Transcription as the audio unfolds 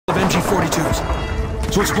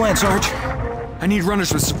MG-42s. So what's the plan, Sarge? I need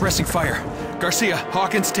runners with suppressing fire. Garcia,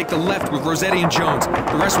 Hawkins, take the left with Rossetti and Jones.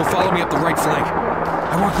 The rest will follow me up the right flank.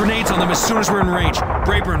 I want grenades on them as soon as we're in range.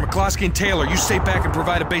 Brayburn, McCloskey, and Taylor, you stay back and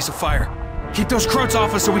provide a base of fire. Keep those croats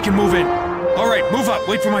off us so we can move in. All right, move up.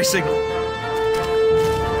 Wait for my signal.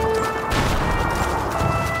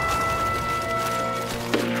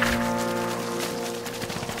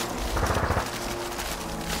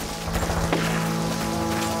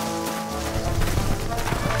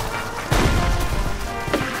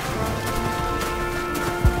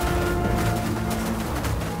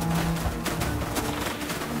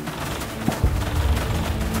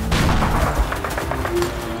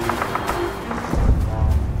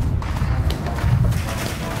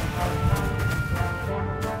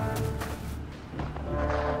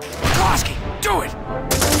 Do it!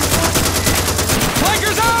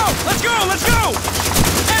 Flankers out! Let's go! Let's go!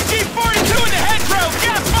 MG-42 in the hedgerow!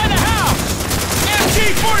 Gap by the house!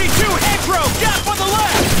 MG-42 hedgerow! Gap on the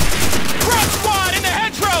left! Front squad in the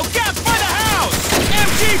hedgerow! Gap by the house!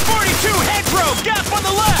 MG-42 hedgerow! Gap on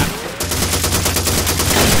the left!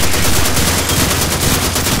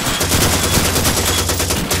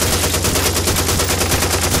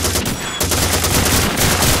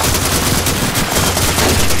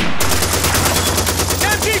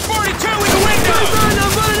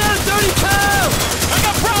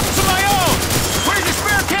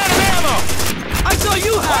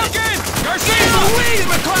 Louise,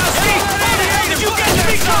 McCloskey! How did you get to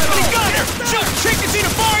be company gunner? Shoot chickens in a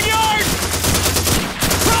barnyard!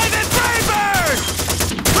 Private Brayburn!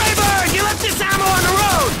 Brayburn, you left this ammo on the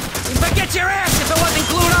road! You'd forget your ass if it wasn't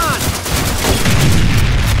glued on!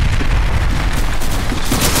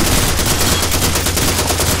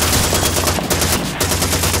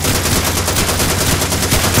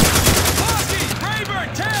 McCloskey, Brayburn,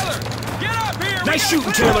 Taylor! Get up here! Nice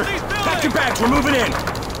shooting, Taylor! Pack your bags, we're moving in!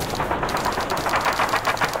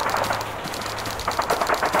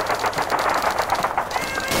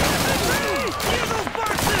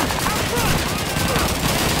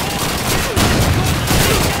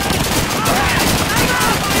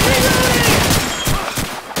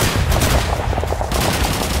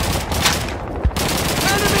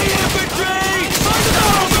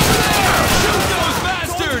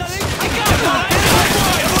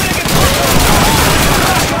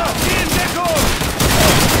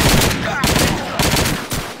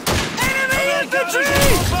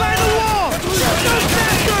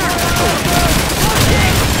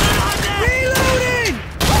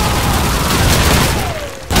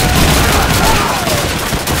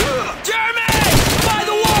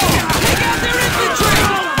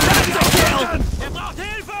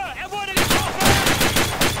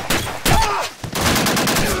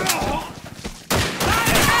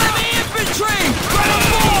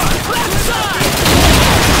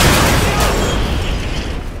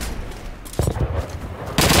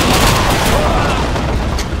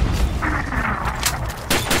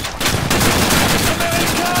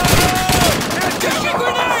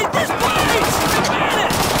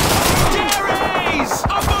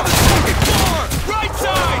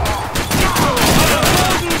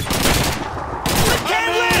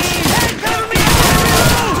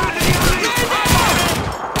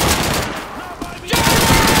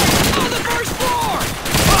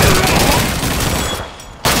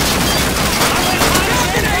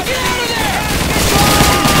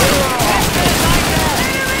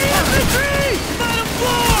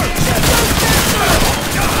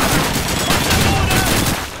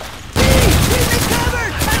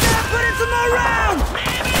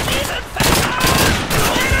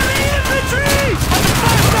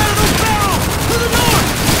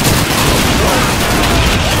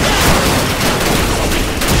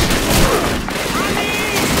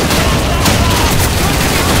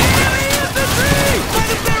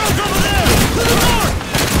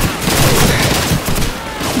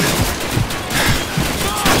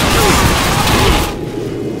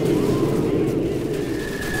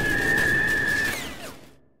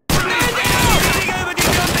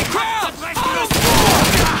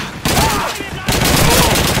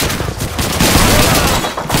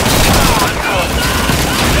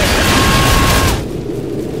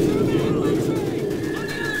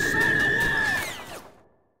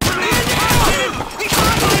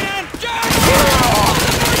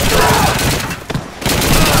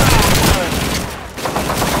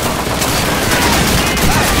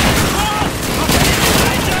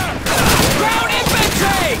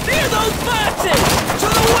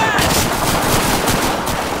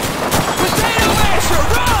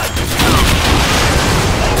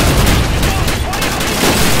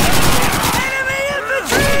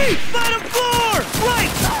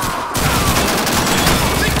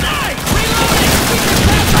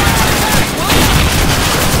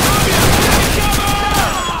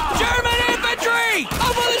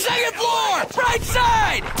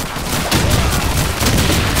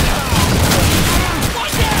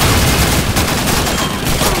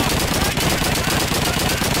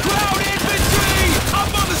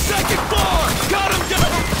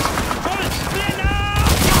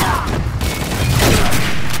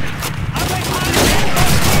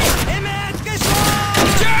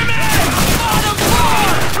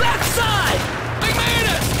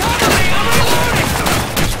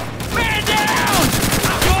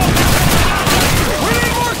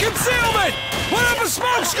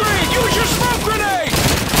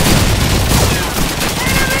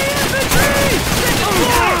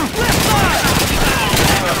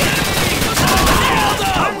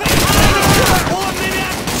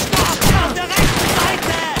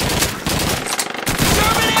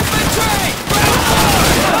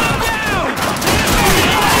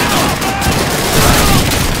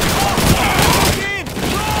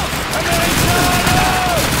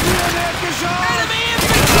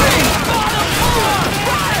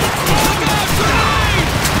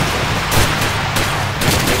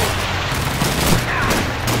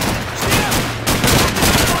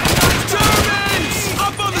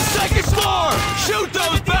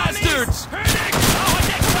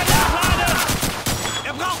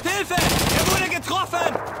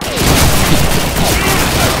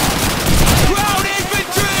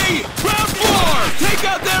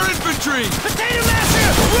 infantry! Potato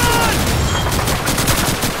masher! Run!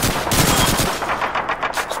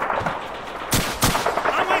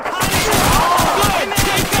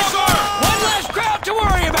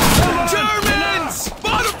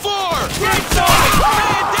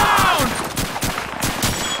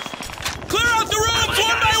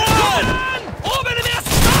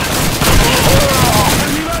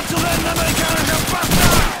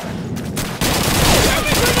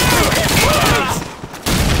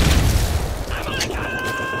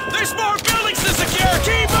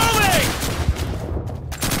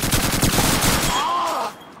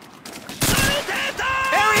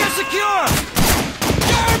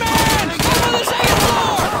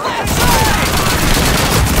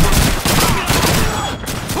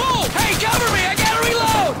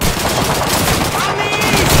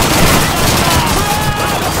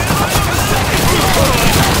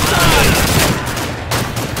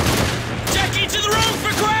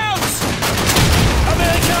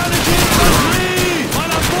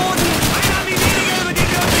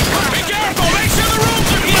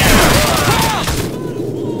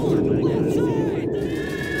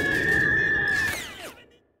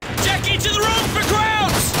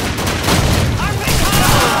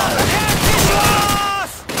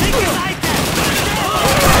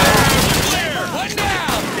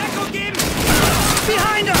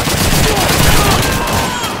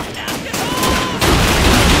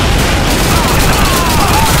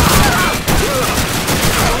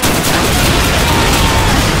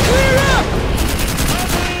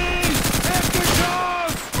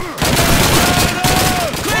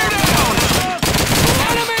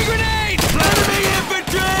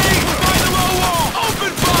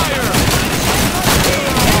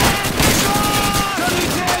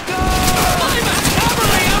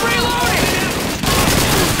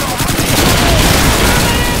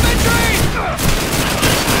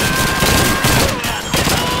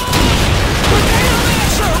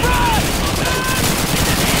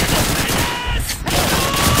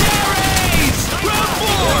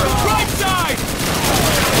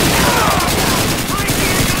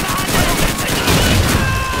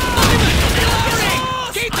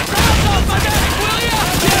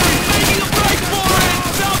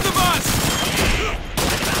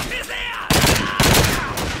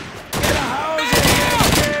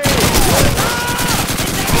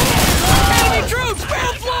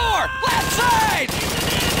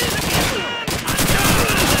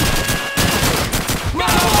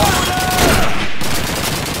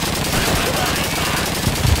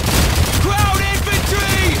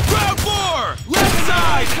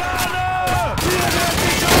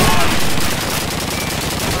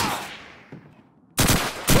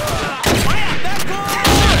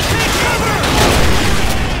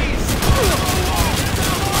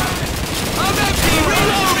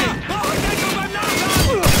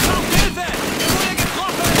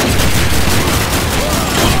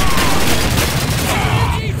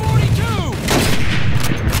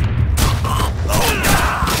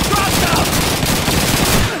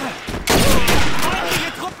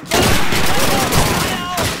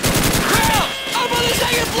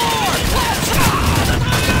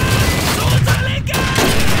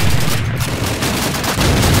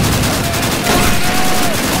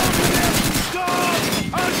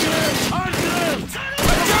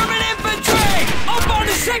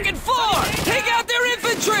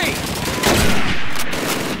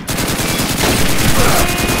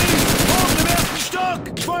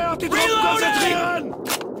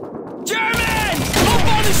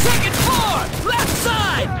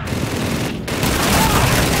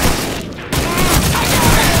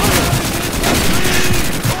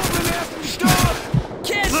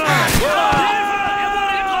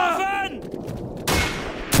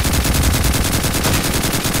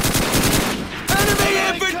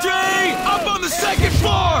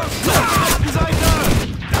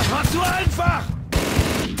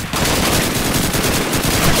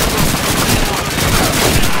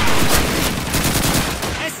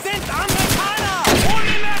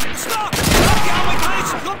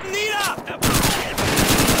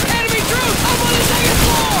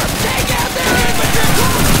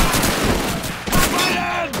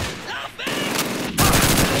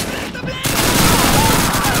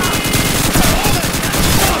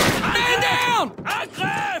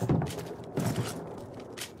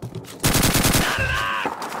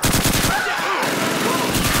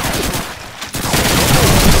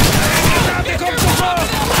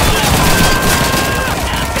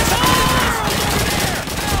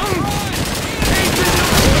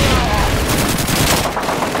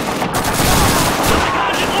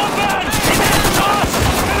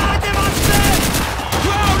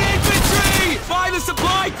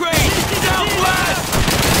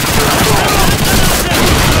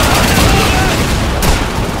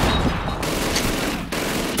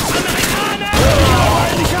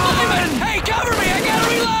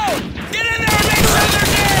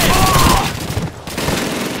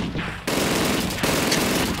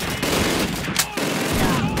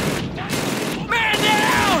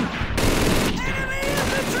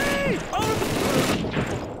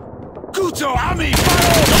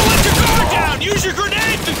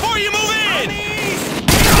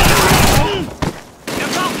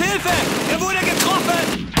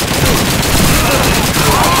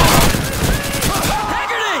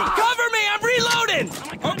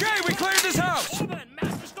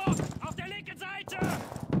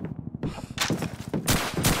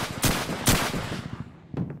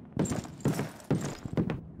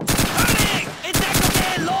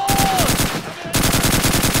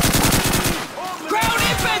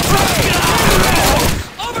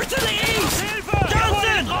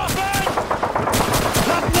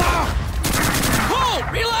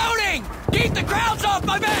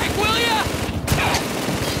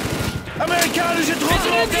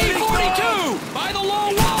 MG-42! By the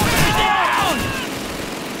low wall! Man down!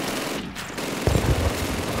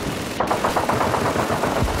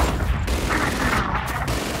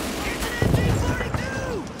 It's an MG-42!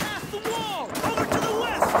 Past the wall! Over to the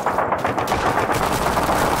west!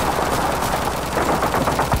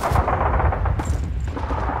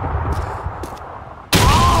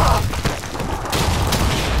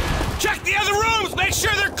 Check the other rooms! Make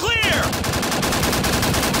sure they're clear!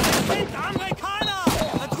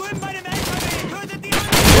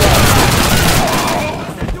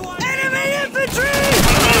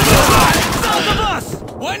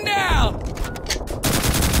 One down!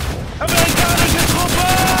 Amerikanische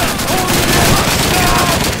Truppen!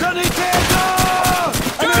 Sanitäter!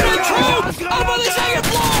 German troops! Up on the second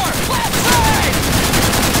floor! Left side!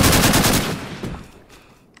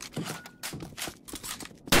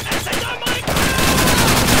 That's not my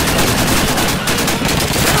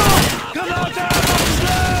Granate! Mach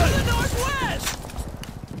schnell! to the northwest!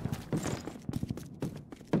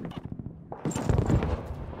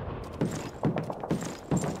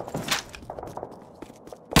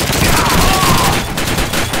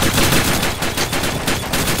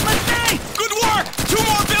 Good work! 2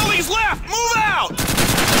 more buildings left! Move out!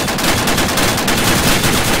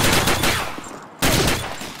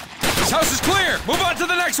 This house is clear! Move on to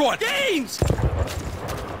the next one! Gains!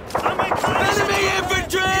 Enemy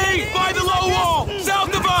infantry! By the low wall!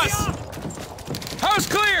 South of us! House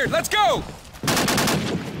cleared! Let's go!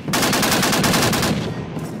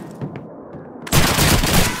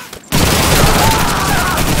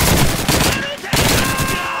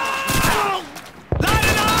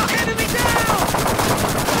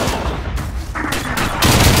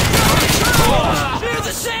 Near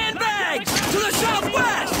the sandbags! To the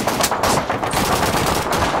southwest!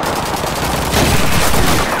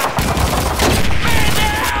 Man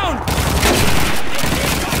down!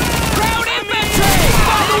 Ground infantry!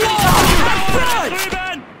 By the wall! Right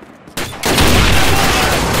front!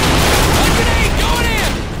 A grenade going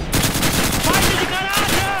in!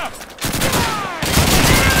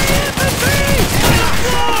 Enemy infantry! On the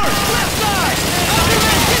floor! Left side!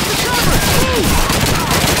 Underman, get the cover! Move!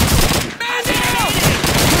 Man down!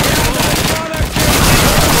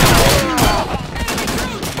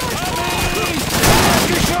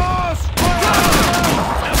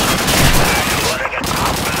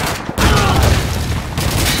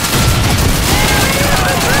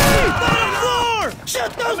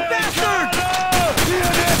 Shoot those bastards!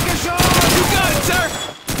 You got it, sir!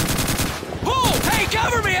 Pull! Hey,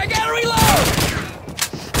 cover me! I gotta reload!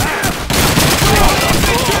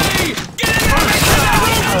 Infantry! Get in there! Make sure that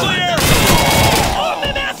room's clear!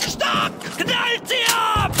 Open das Stock! Knallt sie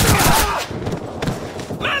ab!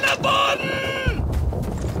 Mann am Boden!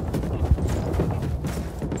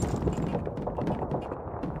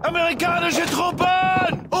 Amerikanische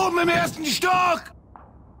Truppen! Oben im ersten Stock!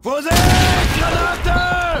 Vorsicht!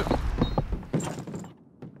 Granate!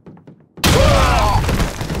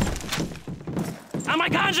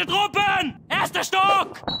 Amerikanische Truppen! Erster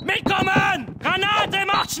Stock! Mitkommen! Granate,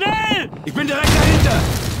 macht schnell! Ich bin direkt dahinter!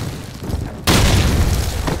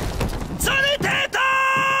 Sanitäter!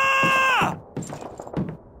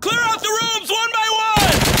 Clear out the rooms one by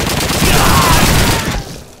one!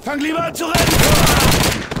 Fang lieber an zu rennen!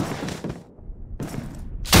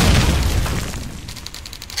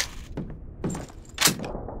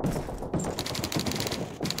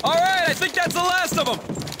 All right, I think that's the last of them.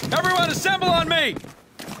 Everyone assemble on me.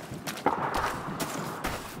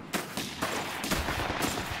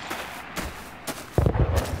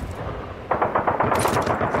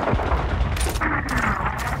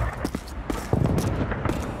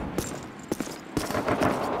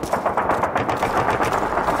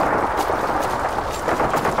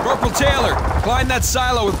 Corporal Taylor, climb that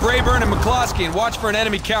silo with Brayburn and McCloskey and watch for an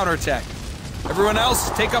enemy counterattack. Everyone else,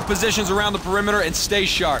 take up positions around the perimeter and stay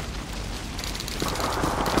sharp.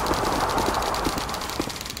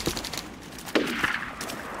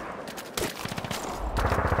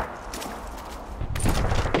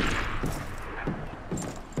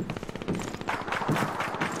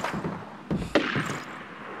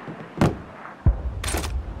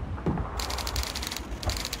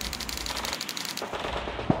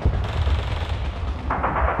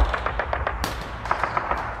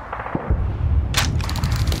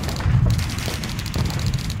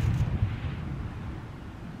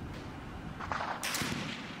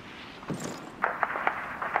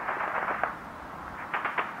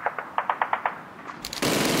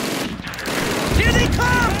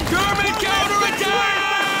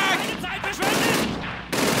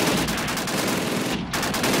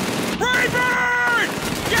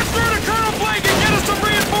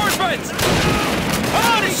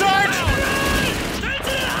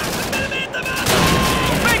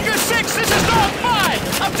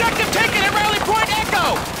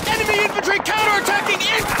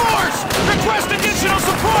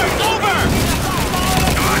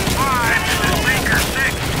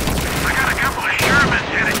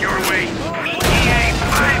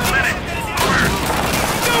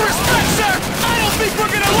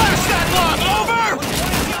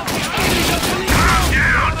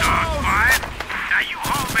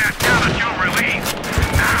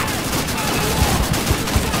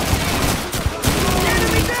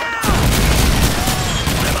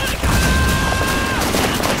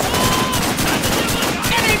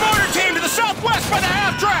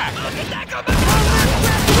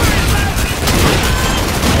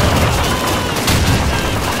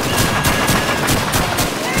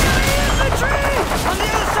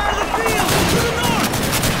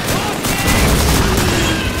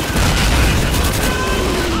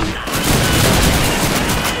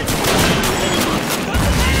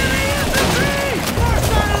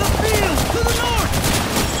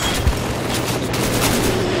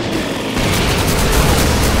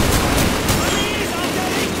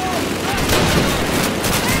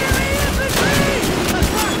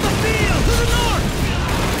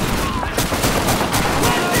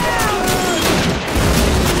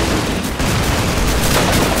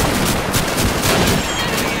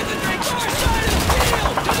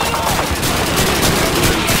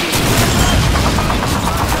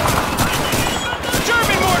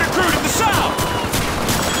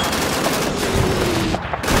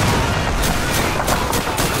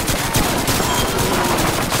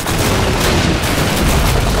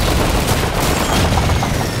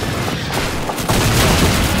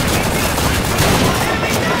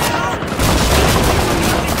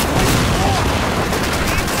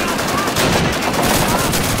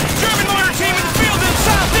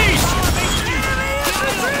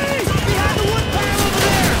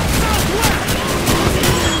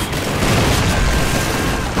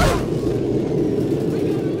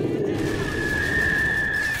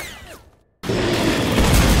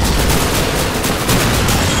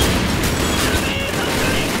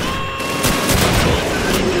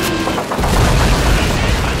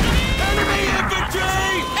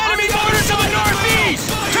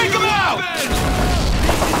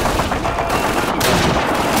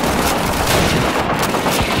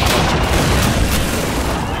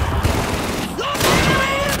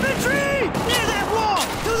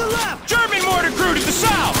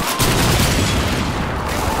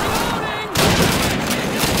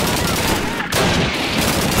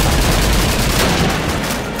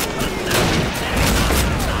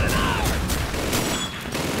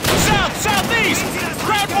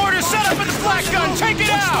 gun, take it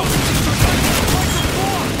out!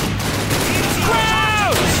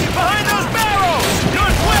 Crowds! Behind those barrels!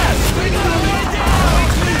 Northwest! We got a man down!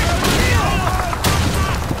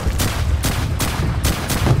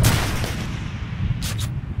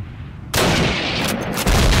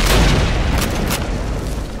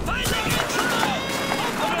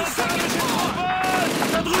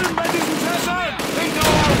 Da drüben bei diesen Fässern!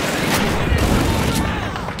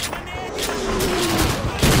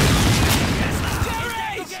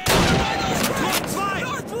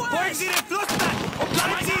 Folgen Sie den Flussbett und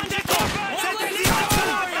bleiben Sie in Deckung! Setzen Sie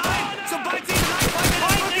Artillerie ein, sobald Sie in Reichweite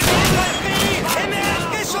des Im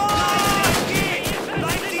Erdgeschoss!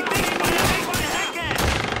 Bleiben Sie dicht bei der rechten Hecke!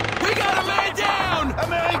 We got a man down!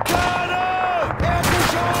 Amerikaner!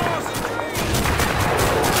 Erdgeschoss!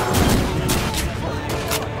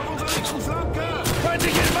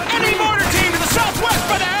 Enemy mortar team to the southwest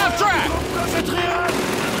by the half-track! Konzentrieren!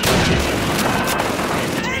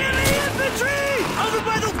 Enemy infantry! Over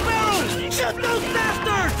by those barrels! Shoot those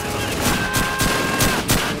bastards!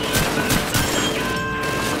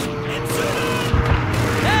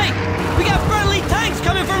 Hey! We got friendly tanks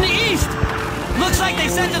coming from the east! Looks like they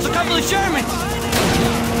sent us a couple of Shermans!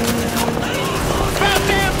 About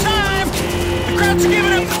damn time! The crowds are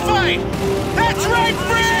giving up the fight! That's right,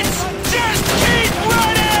 Fritz! Just keep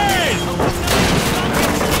running!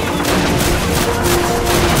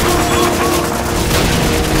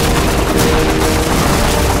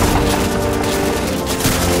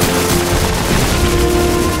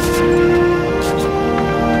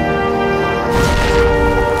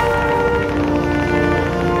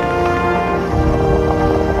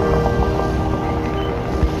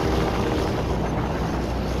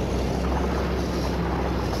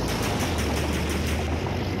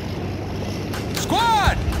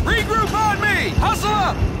 Squad! Regroup on me! Hustle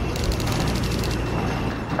up!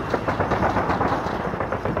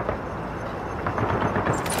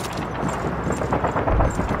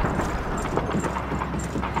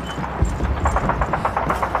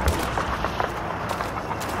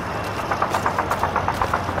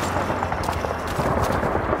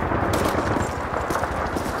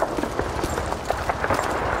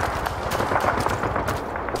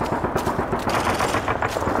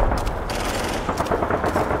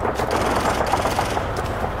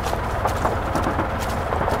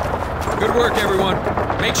 Good work, everyone.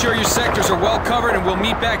 Make sure your sectors are well covered and we'll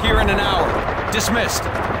meet back here in an hour. Dismissed.